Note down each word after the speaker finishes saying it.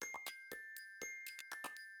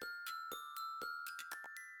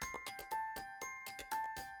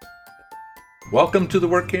Welcome to the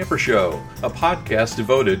Workcamper Show, a podcast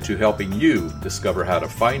devoted to helping you discover how to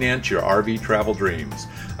finance your RV travel dreams.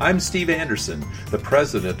 I'm Steve Anderson, the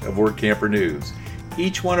president of Workcamper News.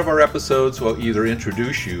 Each one of our episodes will either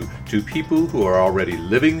introduce you to people who are already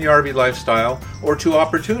living the RV lifestyle or to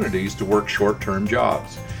opportunities to work short-term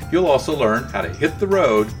jobs. You'll also learn how to hit the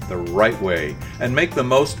road the right way and make the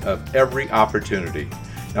most of every opportunity.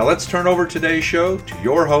 Now let's turn over today's show to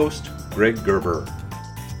your host, Greg Gerber.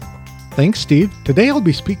 Thanks, Steve. Today I'll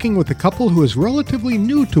be speaking with a couple who is relatively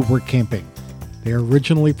new to work camping. They are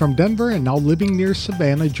originally from Denver and now living near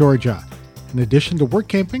Savannah, Georgia. In addition to work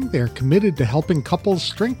camping, they are committed to helping couples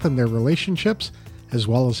strengthen their relationships, as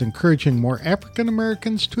well as encouraging more African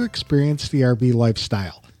Americans to experience the RV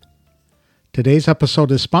lifestyle. Today's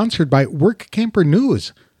episode is sponsored by Workcamper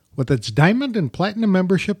News. With its Diamond and Platinum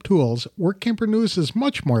membership tools, Workcamper News is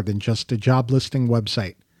much more than just a job listing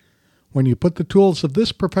website. When you put the tools of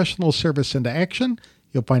this professional service into action,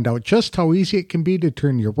 you'll find out just how easy it can be to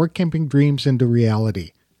turn your work camping dreams into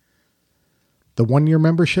reality. The one-year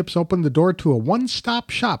memberships open the door to a one-stop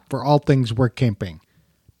shop for all things work camping.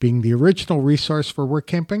 Being the original resource for work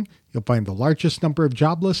camping, you'll find the largest number of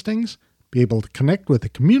job listings, be able to connect with a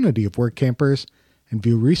community of work campers, and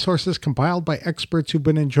view resources compiled by experts who've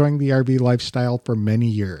been enjoying the RV lifestyle for many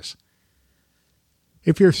years.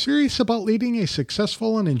 If you're serious about leading a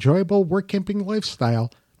successful and enjoyable work camping lifestyle,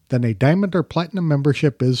 then a Diamond or Platinum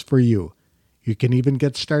membership is for you. You can even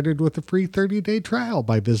get started with a free 30-day trial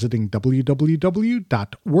by visiting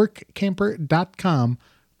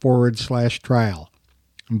www.workcamper.com/trial.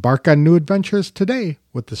 Embark on new adventures today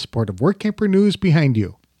with the support of Workcamper News behind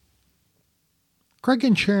you. Craig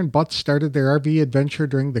and Sharon Butts started their RV adventure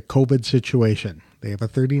during the COVID situation. They have a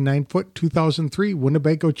 39-foot 2003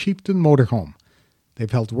 Winnebago Chieftain motorhome. They've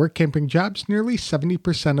held work camping jobs nearly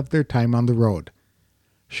 70% of their time on the road.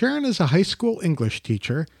 Sharon is a high school English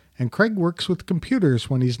teacher, and Craig works with computers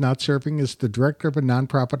when he's not serving as the director of a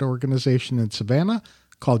nonprofit organization in Savannah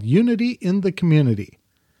called Unity in the Community.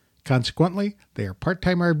 Consequently, they are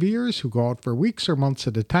part-time RVers who go out for weeks or months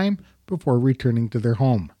at a time before returning to their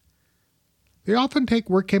home. They often take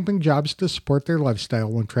work camping jobs to support their lifestyle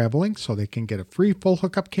when traveling so they can get a free full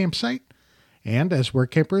hookup campsite, and as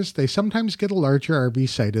work campers, they sometimes get a larger RV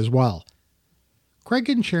site as well. Craig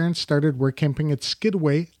and Sharon started work camping at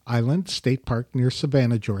Skidaway Island State Park near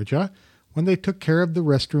Savannah, Georgia, when they took care of the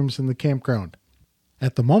restrooms in the campground.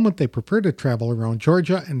 At the moment, they prefer to travel around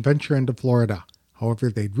Georgia and venture into Florida.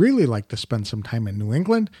 However, they'd really like to spend some time in New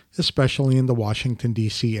England, especially in the Washington,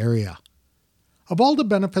 D.C. area. Of all the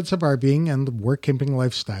benefits of RVing and the work camping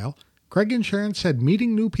lifestyle, Craig and Sharon said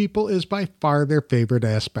meeting new people is by far their favorite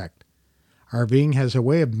aspect. RVing has a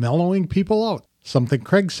way of mellowing people out, something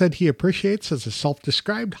Craig said he appreciates as a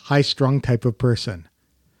self-described high-strung type of person.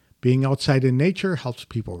 Being outside in nature helps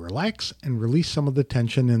people relax and release some of the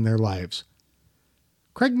tension in their lives.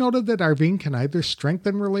 Craig noted that RVing can either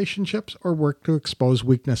strengthen relationships or work to expose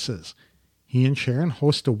weaknesses. He and Sharon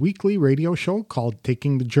host a weekly radio show called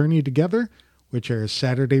Taking the Journey Together, which airs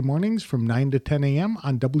Saturday mornings from 9 to 10 a.m.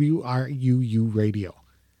 on WRUU Radio.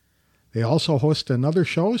 They also host another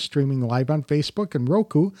show streaming live on Facebook and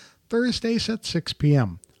Roku Thursdays at 6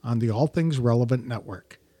 p.m. on the All Things Relevant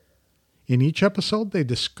network. In each episode, they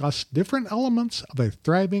discuss different elements of a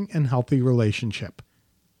thriving and healthy relationship.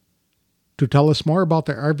 To tell us more about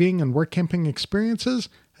their RVing and work camping experiences,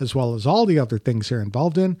 as well as all the other things they're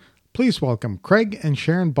involved in, please welcome Craig and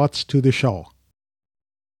Sharon Butts to the show.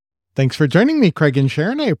 Thanks for joining me, Craig and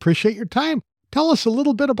Sharon. I appreciate your time. Tell us a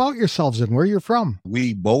little bit about yourselves and where you're from.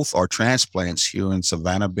 We both are transplants here in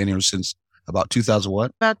Savannah. Been here since about 2000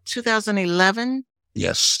 what? About 2011.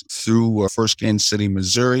 Yes, through first Kansas City,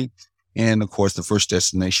 Missouri. And, of course, the first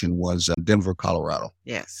destination was Denver, Colorado.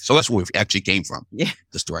 Yes. So that's where we actually came from, Yeah.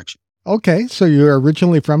 this direction. Okay, so you're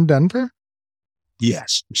originally from Denver?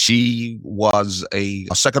 Yes. She was a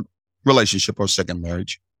second relationship or second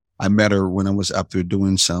marriage. I met her when I was up there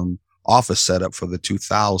doing some office setup for the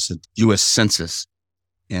 2000 U.S. Census.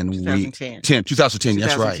 And 2010. 2010,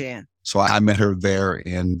 that's right. 2010. So I met her there,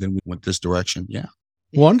 and then we went this direction. Yeah.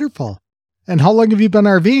 Wonderful. And how long have you been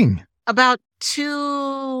RVing? About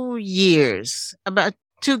 2 years. About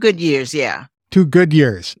 2 good years, yeah. 2 good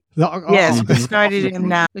years. Yes, we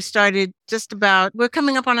started we're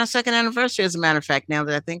coming up on our second anniversary, as a matter of fact, now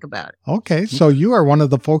that I think about it. Okay, so you are one of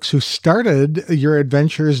the folks who started your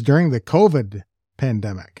adventures during the COVID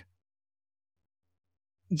pandemic.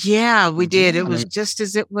 Yeah, we did. It was just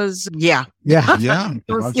as it was. Yeah. Yeah. Yeah.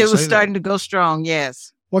 It was starting to go strong.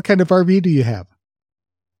 Yes. What kind of RV do you have?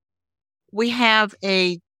 We have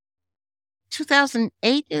a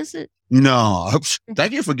 2008, is it? No,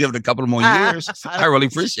 thank you for giving a couple more years. I really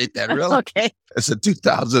appreciate that. Really. Okay. It's a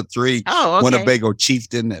 2003 Oh, okay. Winnebago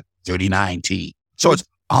Chieftain at 39T. So it's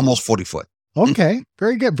almost 40 foot. Okay,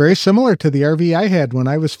 very good. Very similar to the RV I had when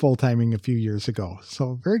I was full-timing a few years ago.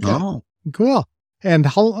 So very good. Oh, Cool. And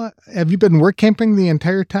how have you been work camping the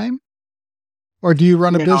entire time? Or do you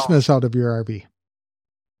run a business out of your RV?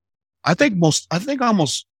 I think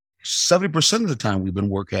almost 70% of the time we've been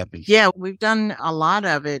work camping. Yeah, we've done a lot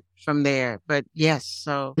of it from there. But yes,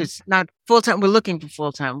 so it's not full-time. We're looking for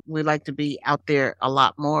full-time. We like to be out there a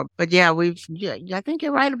lot more. But yeah, I think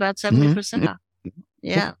you're right about 70%.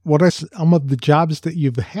 Yeah. What are some of the jobs that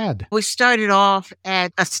you've had? We started off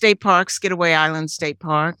at a state park, Skidaway Island State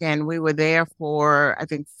Park, and we were there for, I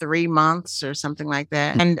think, 3 months or something like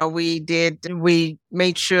that. And we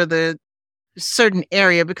made sure the certain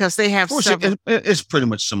area, because they have several. It's pretty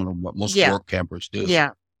much similar to what most work campers do. Yeah.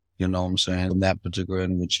 You know what I'm saying? From that particular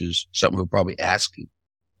end, which is something we're probably asking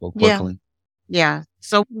for quickly. Yeah.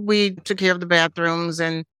 So we took care of the bathrooms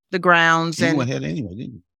and the grounds. You went ahead anyway,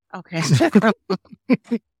 didn't you? Okay.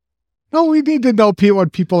 No, we need to know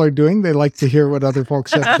what people are doing. They like to hear what other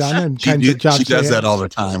folks have done and kinds of jobs. She does they that have. all the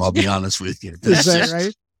time. I'll be honest with you. Is that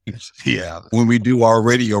right? Yeah. When we do our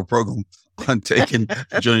radio program on Taking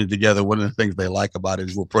the Journey Together, one of the things they like about it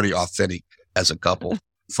is we're pretty authentic as a couple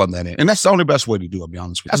from that end. And that's the only best way to do it, I'll be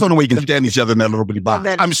honest with you. That's the only way you can stand each other in that little bitty box.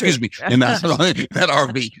 Excuse me, in that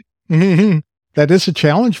RV. Mm-hmm. That is a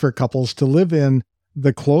challenge for couples to live in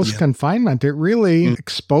the close confinement. It really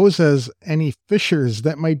exposes any fissures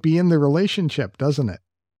that might be in the relationship, doesn't it?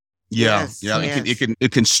 Yeah. Yes, Yeah. yes.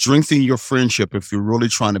 It can strengthen your friendship if you're really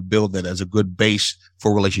trying to build that as a good base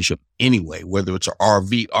for a relationship anyway, whether it's an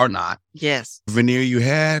RV or not. Yes. The veneer you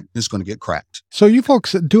had is going to get cracked. So you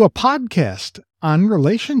folks do a podcast on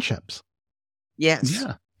relationships. Yes.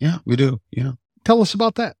 Yeah, we do. Yeah. Tell us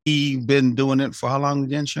about that. You've been doing it for how long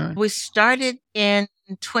again, Sharon? We started in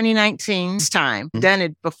 2019 this time. Done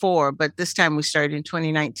it before, but this time we started in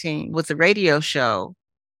 2019 with a radio show.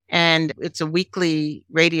 And it's a weekly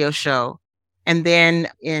radio show. And then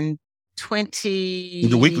in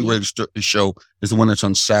The weekly radio show is the one that's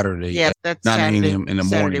on Saturday. Yeah, at that's 9 Saturday, a.m. in the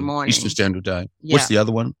Saturday morning, Eastern Standard Time. Yeah. What's the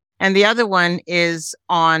other one? And the other one is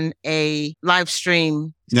on a live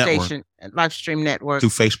stream Network. station, live stream network. Through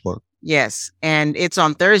Facebook. Yes. And it's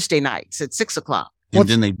on Thursday nights at 6:00. And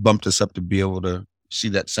then they bumped us up to be able to see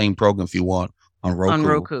that same program if you want on Roku. On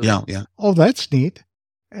Roku. Yeah, yeah. Oh, that's neat.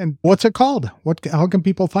 And what's it called? How can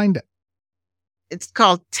people find it? It's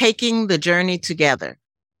called Taking the Journey Together.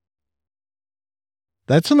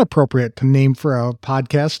 That's an appropriate name for a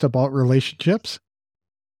podcast about relationships.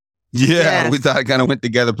 Yeah, Yes. we thought it kind of went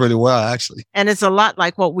together pretty well, actually. And it's a lot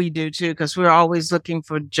like what we do too, because we're always looking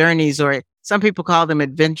for journeys, or some people call them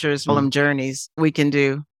adventures, call them journeys we can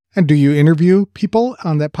do. And do you interview people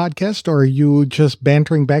on that podcast, or are you just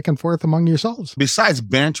bantering back and forth among yourselves? Besides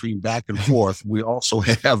bantering back and forth, we also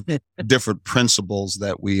have different principles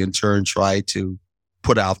that we in turn try to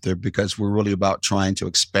put out there, because we're really about trying to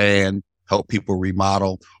expand, help people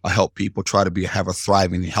remodel, or help people try to have a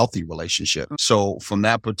thriving, healthy relationship. So from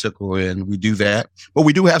that particular end, we do that. But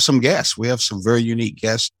we do have some guests. We have some very unique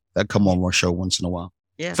guests that come on our show once in a while.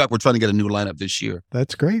 Yeah. In fact, we're trying to get a new lineup this year.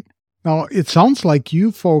 That's great. Now, it sounds like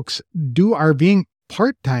you folks do RVing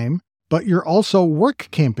part-time, but you're also work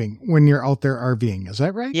camping when you're out there RVing. Is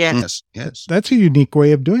that right? Yeah. Yes, yes. That's a unique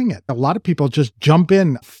way of doing it. A lot of people just jump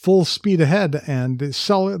in full speed ahead and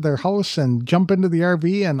sell their house and jump into the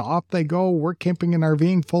RV and off they go, work camping and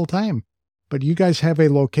RVing full time. But you guys have a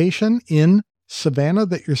location in Savannah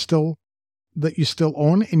that you still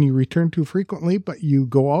own and you return to frequently, but you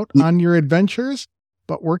go out on your adventures,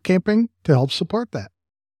 but work camping to help support that.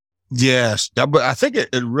 Yes. But I think it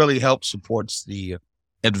really helps supports the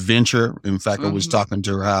adventure. In fact, I was talking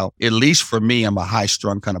to her how, at least for me, I'm a high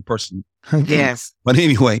strung kind of person. Yes. But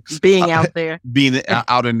anyway, Being out there. being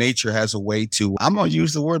out in nature has a way to, I'm going to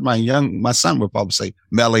use the word my son would probably say,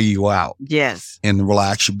 mellow you out Yes. and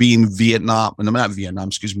relax you. Being Vietnam, and I'm not Vietnam,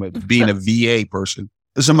 excuse me, but being a VA person.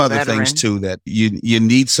 There's some other Veteran. things too that you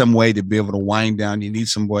need some way to be able to wind down. You need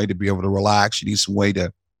some way to be able to relax. You need some way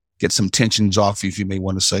to get some tensions off you, if you may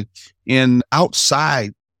want to say. And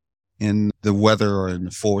outside in the weather or in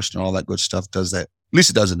the forest and all that good stuff does that. At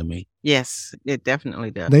least it does it to me. Yes, it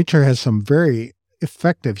definitely does. Nature has some very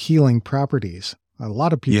effective healing properties. A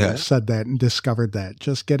lot of people Yeah. have said that and discovered that.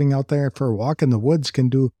 Just getting out there for a walk in the woods can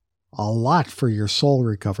do a lot for your soul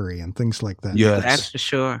recovery and things like that. Yes. That's for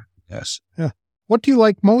sure. Yes. What do you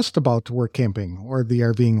like most about work camping or the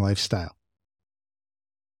RVing lifestyle?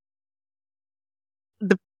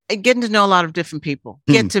 getting to know a lot of different people,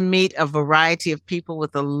 get to meet a variety of people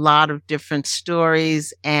with a lot of different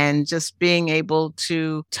stories, and just being able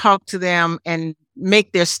to talk to them and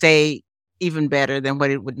make their stay even better than what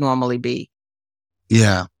it would normally be.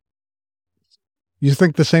 Yeah. You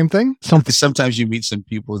think the same thing? Sometimes you meet some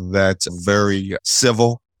people that's very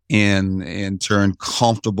civil and turn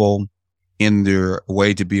comfortable in their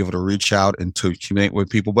way to be able to reach out and to communicate with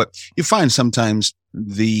people. But you find sometimes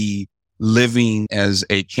the living as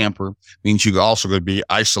a camper means you're also going to be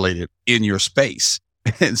isolated in your space.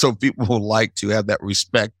 And so people like to have that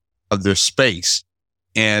respect of their space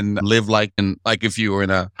and live like if you were in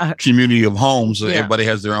a community of homes, so everybody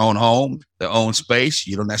has their own home, their own space.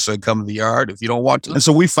 You don't necessarily come to the yard if you don't want to. And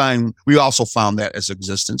so we also found that as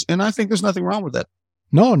existence. And I think there's nothing wrong with that.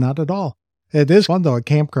 No, not at all. It is fun though at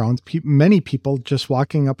campgrounds. Many people just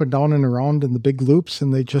walking up and down and around in the big loops,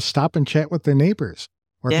 and they just stop and chat with their neighbors.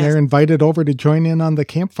 Or they're invited over to join in on the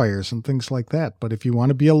campfires and things like that. But if you want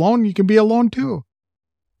to be alone, you can be alone too.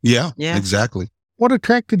 Yeah, exactly. What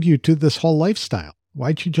attracted you to this whole lifestyle?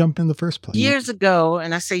 Why'd you jump in the first place? Years ago,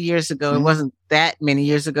 and I say years ago, it wasn't that many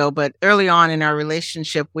years ago, but early on in our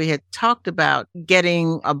relationship, we had talked about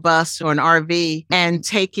getting a bus or an RV and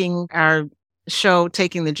taking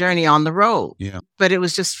the journey on the road. Yeah. But it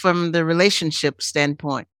was just from the relationship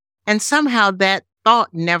standpoint. And somehow that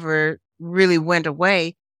thought never really went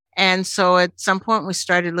away. And so at some point we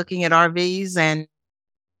started looking at RVs, and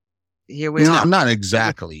here we are. Not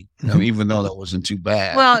exactly, even though that wasn't too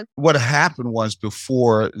bad. Well, what happened was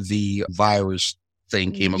before the virus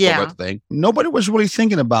thing came up, nobody was really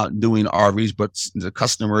thinking about doing RVs, but the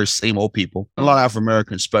customary same old people, a lot of African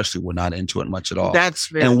Americans especially, were not into it much at all.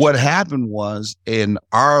 And what happened was an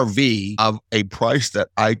RV of a price that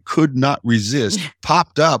I could not resist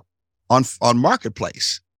popped up on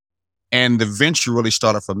Marketplace. And the venture really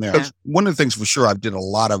started from there. Yeah. One of the things for sure, I did a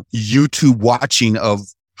lot of YouTube watching of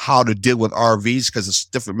how to deal with RVs because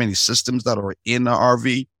there's many systems that are in the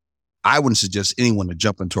RV. I wouldn't suggest anyone to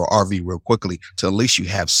jump into an RV real quickly till at least you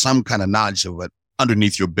have some kind of knowledge of it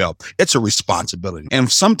underneath your belt. It's a responsibility.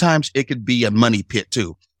 And sometimes it could be a money pit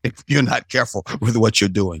too, if you're not careful with what you're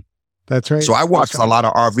doing. That's right. So I watched a lot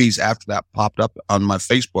of RVs after that popped up on my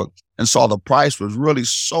Facebook and saw the price was really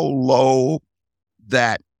so low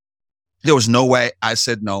that there was no way. I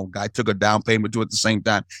said no. Guy took a down payment to it at the same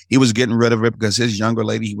time. He was getting rid of it because his younger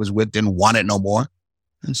lady he was with didn't want it no more.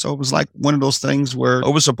 And so it was like one of those things where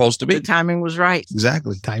it was supposed to be. The timing was right.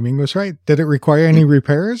 Exactly. Timing was right. Did it require any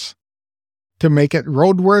repairs to make it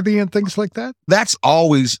roadworthy and things like that? That's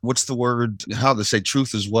always, what's the word? How to say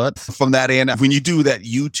truth is what? From that end, when you do that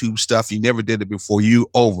YouTube stuff, you never did it before, you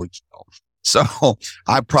overkill. So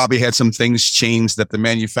I probably had some things changed that the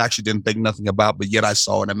manufacturer didn't think nothing about, but yet I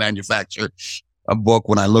saw in a manufacturer a book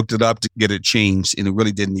when I looked it up to get it changed, and it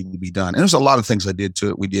really didn't need to be done. And there's a lot of things I did to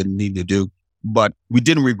it we didn't need to do, but we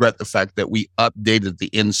didn't regret the fact that we updated the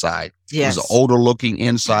inside. Yes. It was an older looking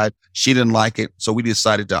inside. She didn't like it, so we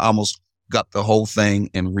decided to almost gut the whole thing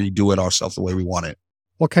and redo it ourselves the way we want it.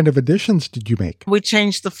 What kind of additions did you make? We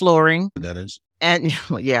changed the flooring. That is. And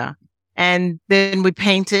yeah. And then we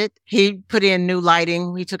painted. He put in new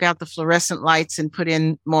lighting. We took out the fluorescent lights and put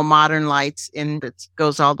in more modern lights, and it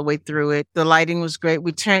goes all the way through it. The lighting was great.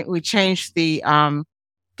 We changed the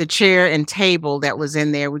chair and table that was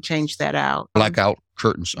in there. We changed that out. Blackout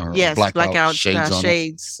curtains. Or yes, blackout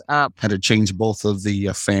shades up. Had to change both of the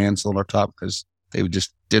fans on our top because they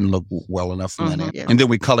just didn't look well enough from that end. Yeah. And then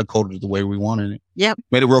we color coded it the way we wanted it. Yep.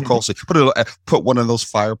 Made it real cozy. Put one of those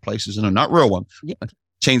fireplaces in there, not real one. Yep.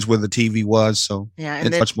 Changed where the TV was, so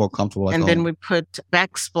it's much more comfortable. And then we put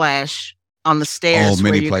backsplash on the stairs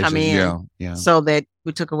where you places. Come in, yeah. So that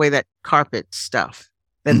we took away that carpet stuff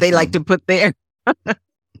that they like to put there.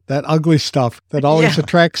 That ugly stuff that always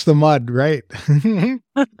attracts the mud, right?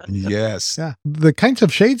 Yes. Yeah. The kinds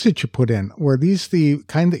of shades that you put in, were these the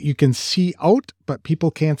kind that you can see out, but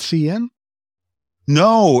people can't see in?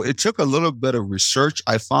 No, it took a little bit of research.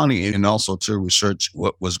 I found it, and also to research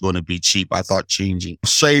what was going to be cheap. I thought changing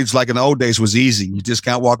shades like in the old days was easy. You just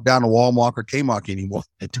can't walk down to Walmart or Kmart anymore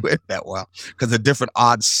and do it that well because they're different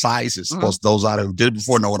odd sizes. Of course, those out who did it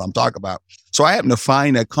before know what I'm talking about. So I happened to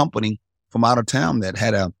find a company from out of town that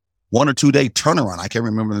had a 1 or 2 day turnaround. I can't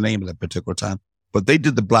remember the name of that particular time, but they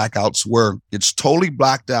did the blackouts where it's totally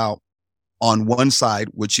blacked out on one side,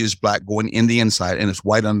 which is black going in the inside, and it's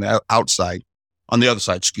white on the outside. On the other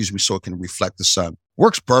side, so it can reflect the sun.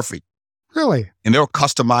 Works perfect. Really? And they'll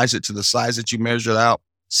customize it to the size that you measured out,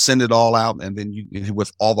 send it all out, and then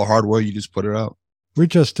with all the hardware, you just put it out. We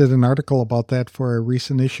just did an article about that for a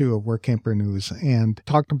recent issue of Workamper News and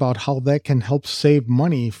talked about how that can help save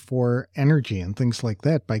money for energy and things like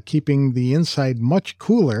that by keeping the inside much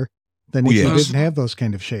cooler than if you didn't have those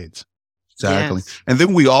kind of shades. Exactly. Yes. And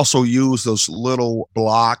then we also use those little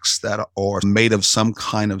blocks that are made of some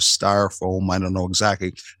kind of styrofoam. I don't know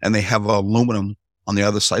exactly. And they have aluminum on the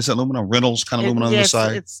other side. Is it aluminum? Reynolds kind of aluminum on the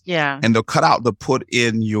side? And they'll cut out to put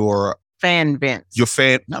in your fan vents.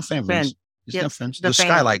 Not fan vents. The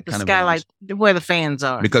skylight kind of skylight where the fans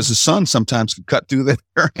are. Because the sun sometimes can cut through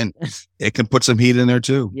there and it can put some heat in there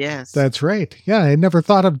too. Yes. That's right. Yeah, I never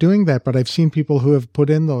thought of doing that, but I've seen people who have put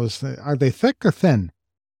in those. Are they thick or thin?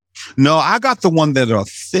 No, I got the one that are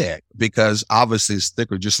thick because obviously it's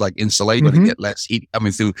thicker, just like insulation, but it get less heat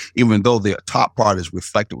coming through, even though the top part is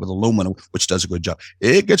reflected with aluminum, which does a good job.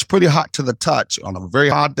 It gets pretty hot to the touch. On a very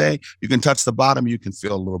hot day, you can touch the bottom, you can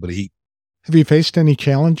feel a little bit of heat. Have you faced any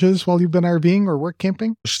challenges while you've been RVing or work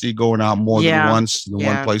camping? Still going out more than once. The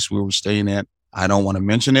one place we were staying at, I don't want to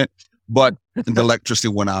mention it, but the electricity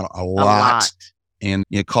went out a lot. And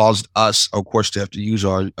it caused us, of course, to have to use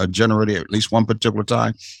our generator at least one particular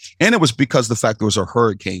time. And it was because of the fact there was a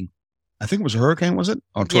hurricane. I think it was a hurricane, was it?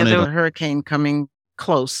 Or tornado? Yeah, there was a hurricane coming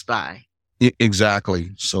close by.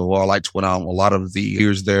 Exactly. So our lights went out. A lot of the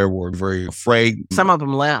ears there were very afraid. Some of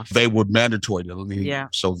them left. They were mandatory to leave. Yeah.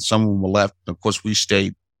 So some of them were left. Of course, we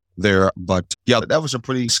stayed there. But yeah, that was a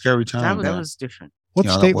pretty scary time. That was different. What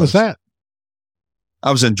state was that?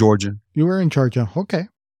 I was in Georgia. You were in Georgia. Okay.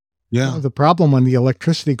 Yeah. Well, the problem when the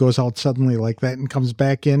electricity goes out suddenly like that and comes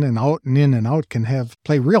back in and out can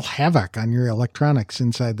play real havoc on your electronics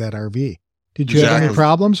inside that RV. Did you have any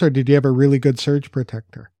problems or did you have a really good surge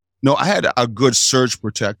protector? No, I had a good surge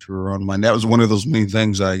protector on mine. That was one of those many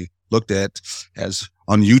things I looked at as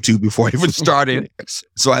on YouTube before I even started.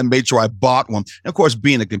 So I made sure I bought one. And of course,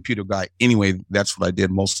 being a computer guy, anyway, that's what I did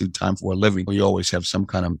most of the time for a living. You always have some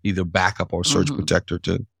kind of either backup or surge protector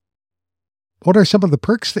too. What are some of the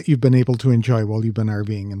perks that you've been able to enjoy while you've been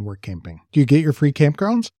RVing and work camping? Do you get your free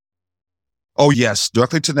campgrounds? Oh, yes.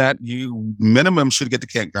 Directly to that, you minimum should get the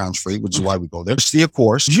campgrounds free, which is why we go there. See, of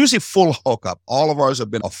course, usually full hookup. All of ours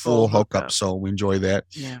have been a full hookup, so we enjoy that.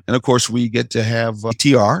 Yeah. And of course, we get to have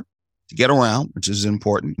TR to get around, which is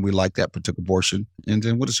important. We like that particular portion. And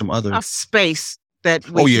then what are some other? A space that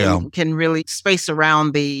we can really space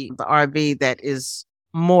around the RV that is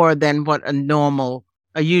more than what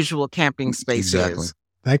a usual camping space is.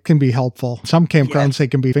 That can be helpful. Some campgrounds, they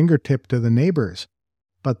can be fingertip to the neighbors.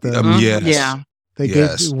 But they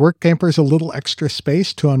give work campers a little extra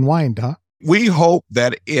space to unwind, huh? We hope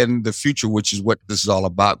that in the future, which is what this is all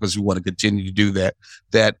about, because we want to continue to do that,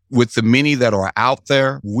 that with the many that are out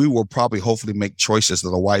there, we will probably hopefully make choices that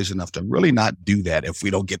are wise enough to really not do that if we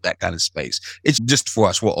don't get that kind of space. It's just for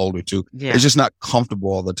us, we're older too. Yeah. It's just not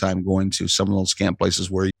comfortable all the time going to some of those camp places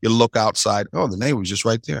where you look outside, oh, the neighbor's just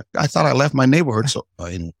right there. I thought I left my neighborhood. So,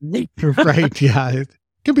 right, yeah.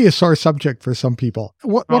 It can be a sore subject for some people.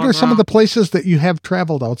 What are some of the places that you have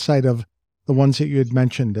traveled outside of the ones that you had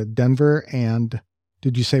mentioned, Denver and,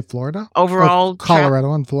 did you say Florida? Overall.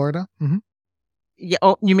 Colorado and Florida? Mm-hmm. Yeah.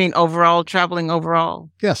 Oh, you mean overall, traveling overall?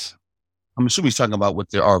 Yes. I'm assuming he's talking about with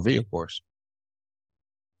the RV, of course.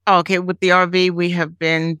 Okay. With the RV, we have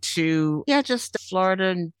been to, just Florida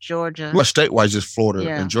and Georgia. Well, statewide, just Florida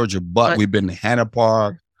and Georgia, but we've been to Hannah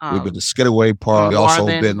Park. We've been to Skidaway Park. We've also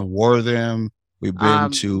been to Wortham. We've been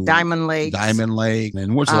to Diamond Lake.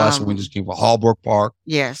 And what's the last one we just came for? Hallbrook Park.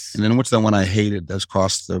 Yes. And then what's the one I hated that's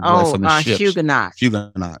across the from the ships? Huguenot.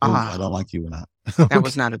 Huguenot. I don't like Huguenot. That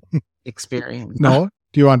was not an experience. No?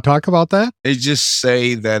 Do you want to talk about that? They just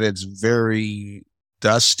say that it's very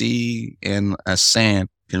dusty and sand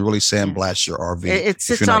can really sandblast your RV. It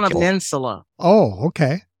sits on a peninsula. Oh,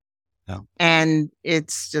 okay. Yeah. And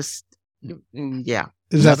it's just,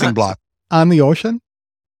 Is that blocked on the ocean?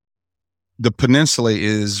 The peninsula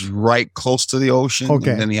is right close to the ocean. Okay.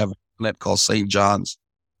 And then you have a inlet called St. John's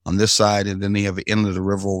on this side. And then you have the end of the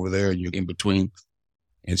river over there and you're in between.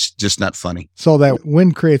 It's just not funny. So that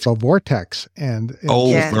wind creates a vortex.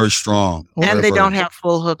 Very strong. And they don't have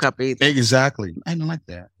full hookup either. Exactly. I don't like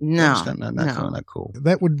that. No. That's not cool.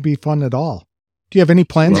 That wouldn't be fun at all. Do you have any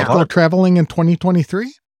plans to go traveling in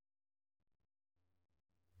 2023?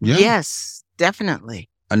 Yeah. Yes, definitely.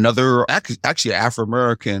 Another, actually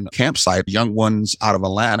Afro-American campsite, young ones out of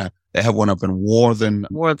Atlanta. They have one up in Wortham,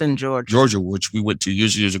 Georgia, which we went to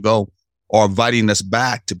years ago, are inviting us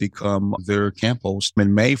back to become their camp host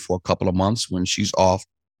in May for a couple of months when she's off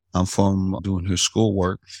from doing her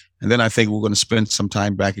schoolwork. And then I think we're going to spend some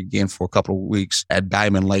time back again for a couple of weeks at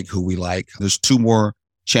Diamond Lake, who we like. There's 2 more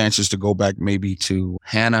chances to go back maybe to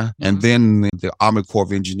Hannah. And then the Army Corps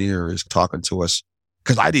of Engineers is talking to us,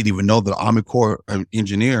 because I didn't even know the Army Corps of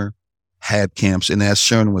Engineer had camps. And as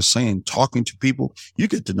Sharon was saying, talking to people, you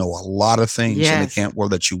get to know a lot of things in the camp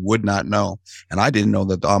world that you would not know. And I didn't know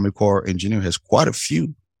that the Army Corps Engineer has quite a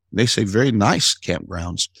few, they say, very nice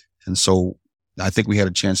campgrounds. And so I think we had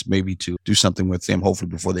a chance maybe to do something with them, hopefully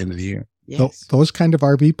before the end of the year. Yes. Those kind of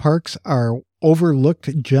RV parks are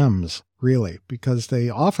overlooked gems, really, because they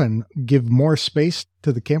often give more space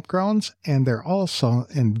to the campgrounds, and they're also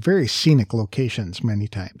in very scenic locations many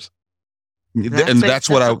times. That's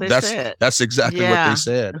exactly what they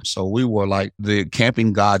said. So we were like, the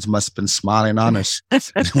camping gods must have been smiling on us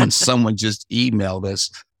when someone just emailed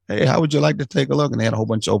us, hey, how would you like to take a look? And they had a whole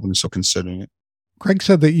bunch of openings, so considering it. Craig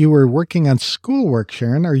said that you were working on schoolwork,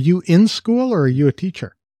 Sharon. Are you in school or are you a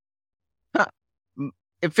teacher?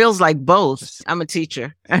 It feels like both. I'm a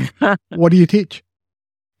teacher. What do you teach?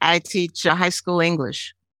 I teach high school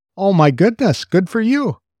English. Oh, my goodness. Good for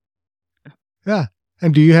you. Yeah.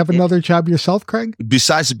 And do you have another job yourself, Craig?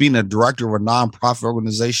 Besides being a director of a nonprofit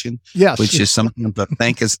organization, yes, which is something of a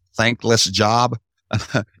thankless job.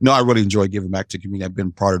 No, I really enjoy giving back to the community. I've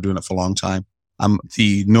been part of doing it for a long time. I'm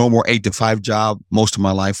the normal 8-to-5 job. Most of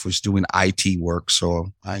my life was doing IT work.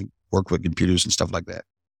 So I work with computers and stuff like that.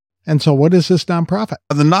 And so what is this nonprofit?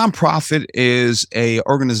 The nonprofit is a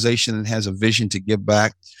organization that has a vision to give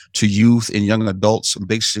back to youth and young adults. And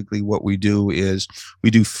basically what we do is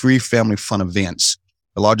we do free family fun events.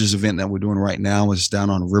 The largest event that we're doing right now is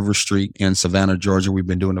down on River Street in Savannah, Georgia. We've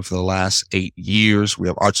been doing it for the last 8 years. We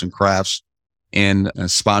have arts and crafts and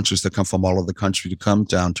sponsors that come from all over the country to come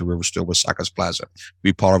down to River Street with Saka's Plaza,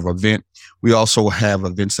 be part of our event. We also have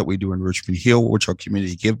events that we do in Richmond Hill, which are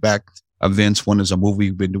community give back events. One is a movie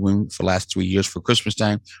we've been doing for the last 3 years for Christmas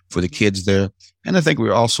time for the kids there. And I think we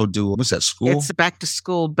also do, what's that, school? It's a back to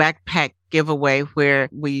school backpack giveaway where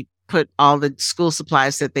we put all the school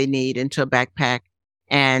supplies that they need into a backpack.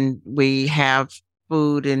 And we have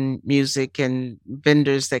food and music and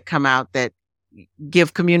vendors that come out that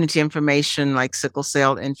give community information like sickle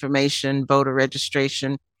cell information, voter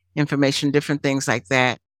registration information, different things like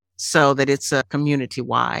that, so that it's a community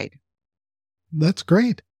wide. That's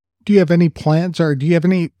great. Do you have any plans or do you have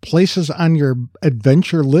any places on your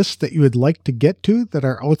adventure list that you would like to get to that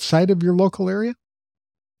are outside of your local area?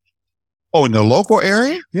 Oh, in the local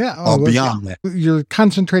area? Yeah. Oh, beyond that. You're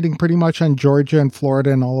concentrating pretty much on Georgia and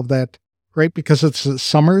Florida and all of that, right? Because it's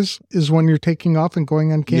summers is when you're taking off and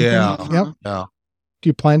going on camping. Yeah. Yep. Yeah. Do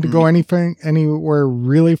you plan to go anywhere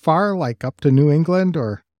really far, like up to New England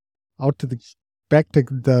or out to back to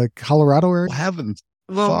the Colorado area? I haven't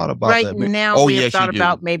thought about that. Right now, we have thought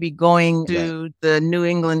about maybe going to the New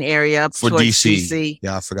England area up for towards DC.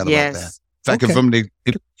 Yeah, I forgot about that. In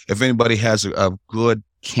fact, if anybody has a good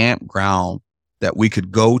campground that we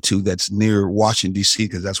could go to that's near Washington, D.C.,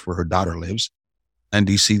 because that's where her daughter lives in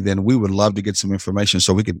D.C., then we would love to get some information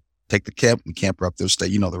so we could take the camp and camper up there, stay.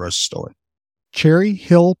 You know the rest of the story. Cherry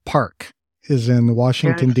Hill Park is in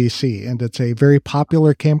Washington, D.C., and it's a very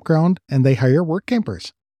popular campground, and they hire work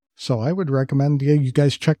campers. So I would recommend you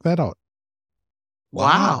guys check that out.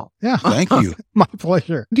 Wow. Yeah. Thank you. My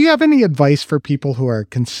pleasure. Do you have any advice for people who are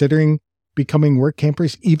considering becoming work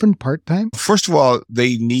campers, even part-time? First of all,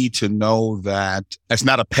 they need to know that it's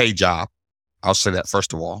not a pay job. I'll say that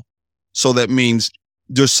first of all. So that means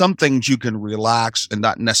there's some things you can relax and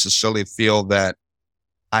not necessarily feel that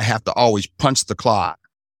I have to always punch the clock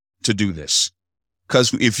to do this.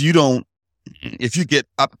 Because if you get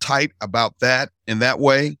uptight about that in that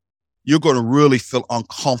way, you're going to really feel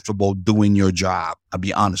uncomfortable doing your job. I'll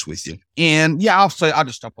be honest with you. And yeah, I'll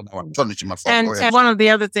just stop on that one. I'm trying to see my phone. And one of the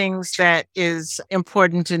other things that is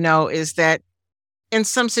important to know is that in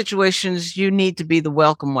some situations, you need to be the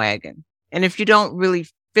welcome wagon. And if you don't really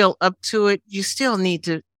feel up to it, you still need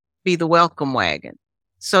to be the welcome wagon.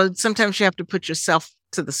 So sometimes you have to put yourself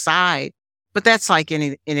to the side, but that's like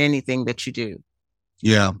in anything that you do.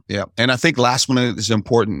 Yeah. Yeah. And I think last one that is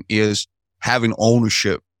important is having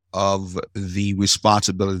ownership of the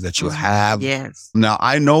responsibility that you have. Yes. Now,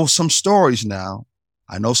 I know some stories now.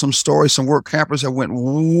 Some work campers that went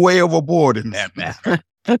way overboard in that matter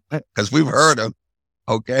because we've heard them.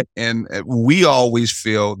 Okay. And we always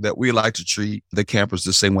feel that we like to treat the campers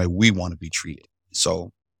the same way we want to be treated.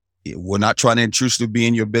 So we're not trying to intrusively be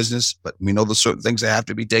in your business, but we know there's certain things that have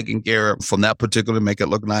to be taken care of from that particular, make it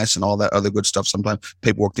look nice and all that other good stuff. Sometimes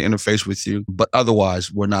paperwork to interface with you, but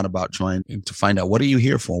otherwise we're not about trying to find out what are you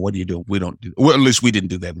here for? What do you do? We don't do, well, at least we didn't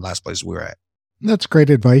do that in the last place we were at. That's great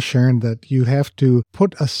advice, Sharon, that you have to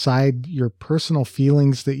put aside your personal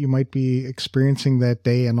feelings that you might be experiencing that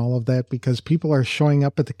day and all of that, because people are showing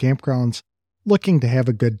up at the campgrounds looking to have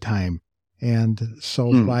a good time. And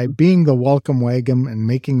so by being the welcome wagon and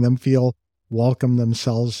making them feel welcome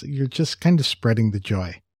themselves, you're just kind of spreading the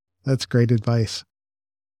joy. That's great advice.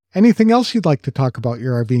 Anything else you'd like to talk about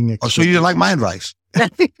your RVing experience? Oh, so you didn't like my advice?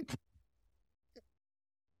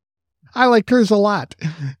 I liked hers a lot.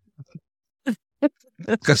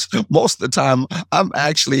 Because most of the time I'm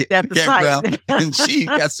actually at the campground and she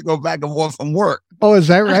gets to go back and forth from work. Oh, is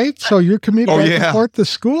that right? So you're commuting back and forth to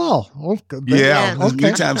school. Oh, yeah. Okay.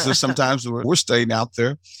 Many times, sometimes we're staying out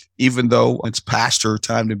there, even though it's past her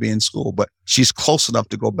time to be in school, but she's close enough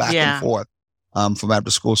to go back and forth from after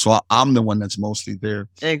school. So I'm the one that's mostly there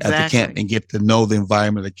at the camp and get to know the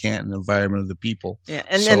environment of the camp and the environment of the people. Yeah.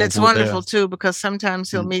 And then it's wonderful too, because sometimes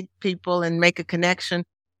he'll meet people and make a connection.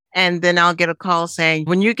 And then I'll get a call saying,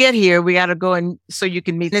 when you get here, we got to go and so you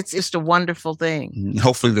can meet. It's just a wonderful thing.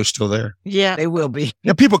 Hopefully they're still there. Yeah, they will be.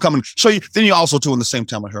 Yeah, people come in. So then you also, too, in the same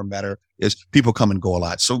time with her matter, is people come and go a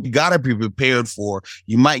lot. So you got to be prepared for,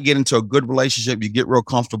 you might get into a good relationship, you get real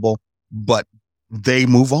comfortable, but they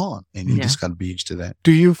move on and you just got to be used to that.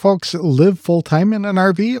 Do you folks live full time in an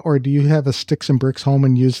RV, or do you have a sticks and bricks home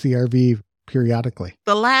and use the RV periodically?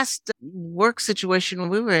 The last work situation,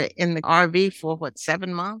 we were in the RV for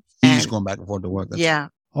 7 months? He's going back and forth to work.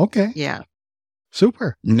 Okay. Yeah.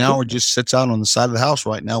 Super. Now it just sits out on the side of the house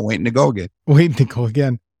right now, waiting to go again. Waiting to go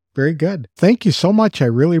again. Very good. Thank you so much. I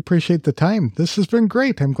really appreciate the time. This has been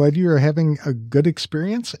great. I'm glad you are having a good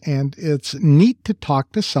experience, and it's neat to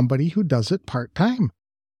talk to somebody who does it part-time.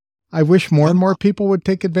 I wish more and more people would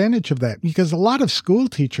take advantage of that, because a lot of school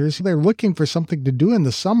teachers, they're looking for something to do in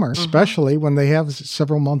the summer, especially when they have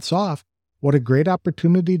several months off. What a great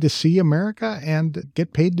opportunity to see America and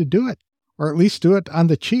get paid to do it, or at least do it on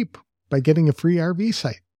the cheap by getting a free RV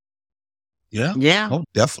site. Yeah. Yeah. Oh,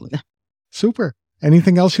 definitely. Super.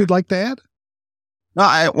 Anything else you'd like to add? No,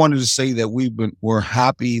 I wanted to say that we're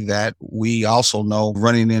happy that we also know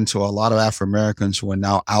running into a lot of Afro-Americans who are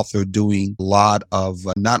now out there doing a lot of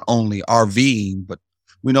not only RVing, but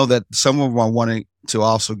we know that some of them are wanting to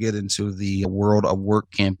also get into the world of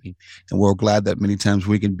work camping. And we're glad that many times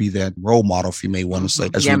we can be that role model, if you may want to say.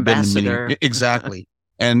 As we've ambassador. Been exactly.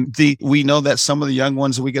 And we know that some of the young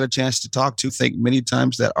ones that we get a chance to talk to think many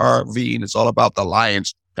times that RVing is all about the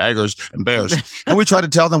lions, tigers, and bears. And we try to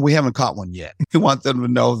tell them we haven't caught one yet. We want them to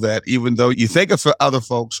know that even though you think of other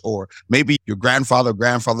folks, or maybe your grandfather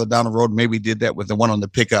down the road maybe did that with the one on the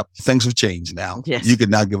pickup, things have changed now. Yes. You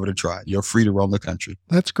can now give it a try. You're free to roam the country.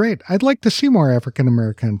 That's great. I'd like to see more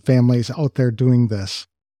African-American families out there doing this.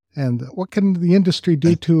 And what can the industry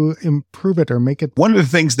do to improve it or make it? One of the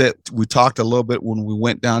things that we talked a little bit when we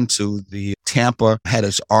went down to the Tampa, had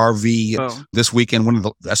its RV this weekend.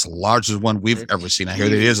 That's the largest one we've ever seen. I hear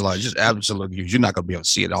it is large, just absolutely huge. You're not going to be able to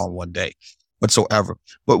see it all in one day whatsoever.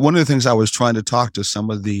 But one of the things I was trying to talk to some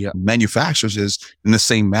of the manufacturers is in the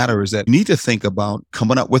same matter is that you need to think about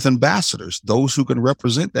coming up with ambassadors, those who can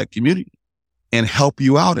represent that community and help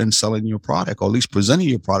you out in selling your product, or at least presenting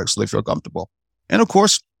your product so they feel comfortable. And of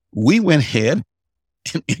course, we went ahead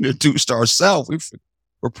and introduced ourselves.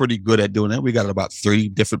 We're pretty good at doing that. We got about 3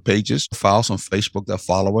 different pages, files on Facebook that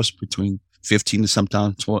follow us, between 15 to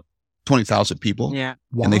sometimes 20,000 people. Yeah.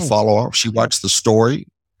 Wow. And they follow her. She writes the story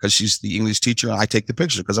because she's the English teacher, and I take the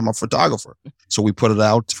picture because I'm a photographer. So we put it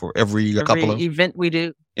out for every couple of event we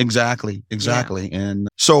do. Exactly. Yeah. And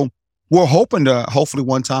so we're hoping to hopefully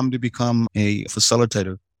one time to become a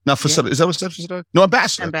facilitator. Now, facilitator, is that what facilitator? No,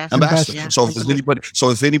 ambassador. Yeah. So if there's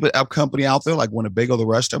anybody, a company out there like Winnebago, the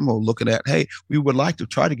rest of them are looking at, hey, we would like to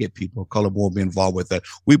try to get people of color more be involved with that.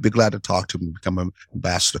 We'd be glad to talk to them and become an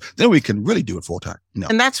ambassador. Then we can really do it full time. No.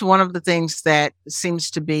 And that's one of the things that seems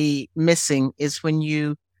to be missing is when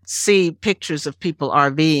you see pictures of people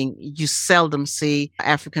RVing, you seldom see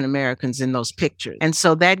African Americans in those pictures. And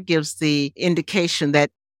so that gives the indication that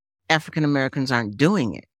African Americans aren't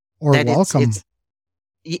doing it. Or that welcome.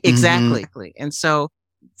 Exactly. Mm-hmm. And so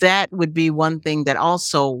that would be one thing that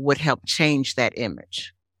also would help change that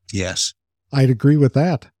image. Yes. I'd agree with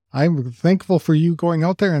that. I'm thankful for you going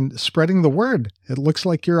out there and spreading the word. It looks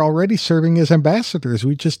like you're already serving as ambassadors.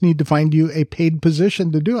 We just need to find you a paid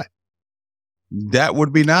position to do it. That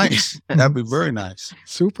would be nice. That'd be very nice.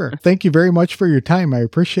 Super. Thank you very much for your time. I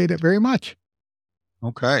appreciate it very much.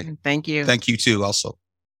 Okay. Thank you. Thank you too also.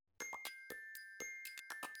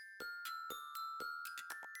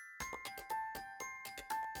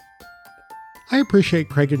 I appreciate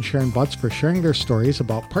Craig and Sharon Butts for sharing their stories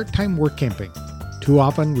about part-time work camping. Too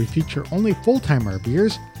often, we feature only full-time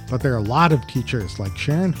RVers, But there are a lot of teachers like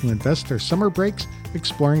Sharon who invest their summer breaks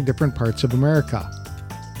exploring different parts of America.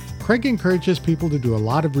 Craig encourages people to do a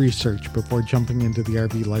lot of research before jumping into the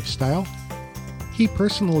RV lifestyle. He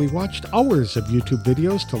personally watched hours of YouTube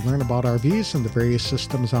videos to learn about RVs and the various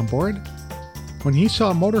systems on board. When he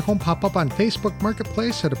saw a motorhome pop up on Facebook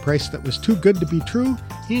Marketplace at a price that was too good to be true,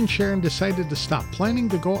 he and Sharon decided to stop planning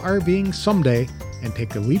to go RVing someday and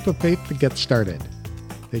take a leap of faith to get started.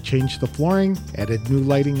 They changed the flooring, added new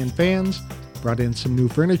lighting and fans, brought in some new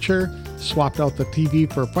furniture, swapped out the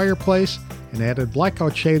TV for a fireplace, and added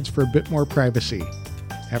blackout shades for a bit more privacy.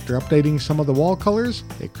 After updating some of the wall colors,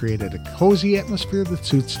 they created a cozy atmosphere that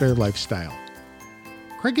suits their lifestyle.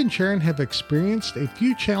 Craig and Sharon have experienced a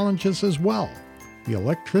few challenges as well. The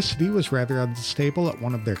electricity was rather unstable at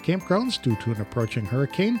one of their campgrounds due to an approaching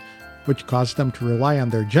hurricane, which caused them to rely on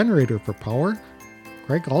their generator for power.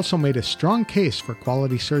 Craig also made a strong case for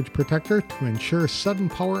quality surge protector to ensure sudden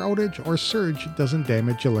power outage or surge doesn't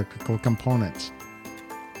damage electrical components.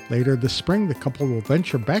 Later this spring, the couple will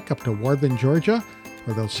venture back up to Warden, Georgia,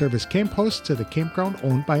 where they'll serve as camp hosts at a campground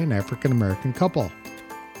owned by an African-American couple.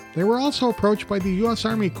 They were also approached by the U.S.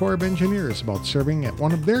 Army Corps of Engineers about serving at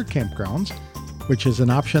one of their campgrounds, which is an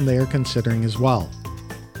option they are considering as well.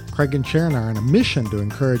 Craig and Sharon are on a mission to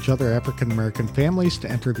encourage other African-American families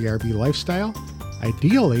to enter the RV lifestyle.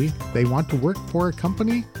 Ideally, they want to work for a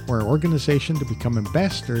company or organization to become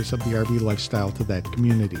ambassadors of the RV lifestyle to that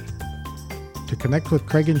community. To connect with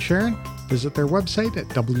Craig and Sharon, visit their website at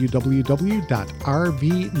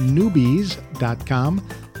www.rvnewbies.com.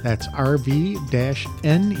 That's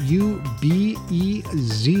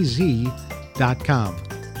rv-nubezz.com.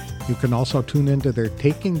 You can also tune into their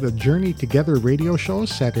Taking the Journey Together radio show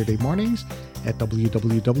Saturday mornings at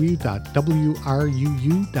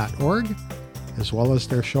www.wruu.org, as well as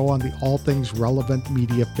their show on the All Things Relevant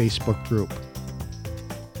Media Facebook group.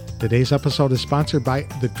 Today's episode is sponsored by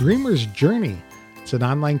The Dreamer's Journey. It's an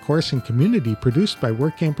online course and community produced by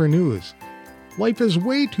Workamper News. Life is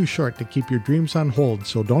way too short to keep your dreams on hold,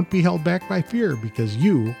 so don't be held back by fear because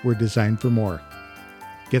you were designed for more.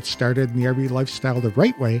 Get started in the RV lifestyle the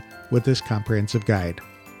right way with this comprehensive guide.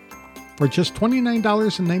 For just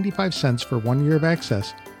 $29.95 for 1 year of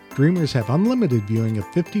access, Dreamers have unlimited viewing of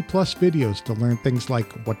 50-plus videos to learn things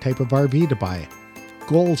like what type of RV to buy,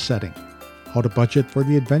 goal setting, how to budget for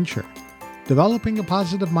the adventure, developing a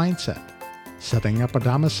positive mindset, setting up a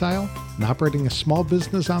domicile, and operating a small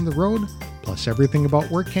business on the road, plus everything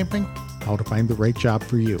about work camping, how to find the right job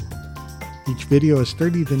for you. Each video is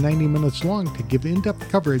 30 to 90 minutes long to give in-depth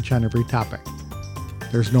coverage on every topic.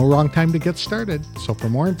 There's no wrong time to get started, so for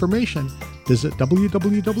more information, visit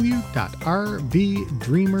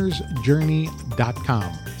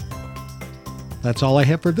www.rvdreamersjourney.com. That's all I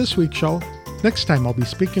have for this week's show. Next time, I'll be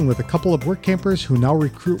speaking with a couple of work campers who now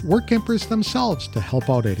recruit work campers themselves to help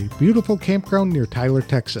out at a beautiful campground near Tyler,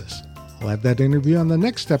 Texas. I'll have that interview on the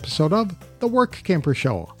next episode of The Work Camper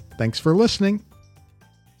Show. Thanks for listening.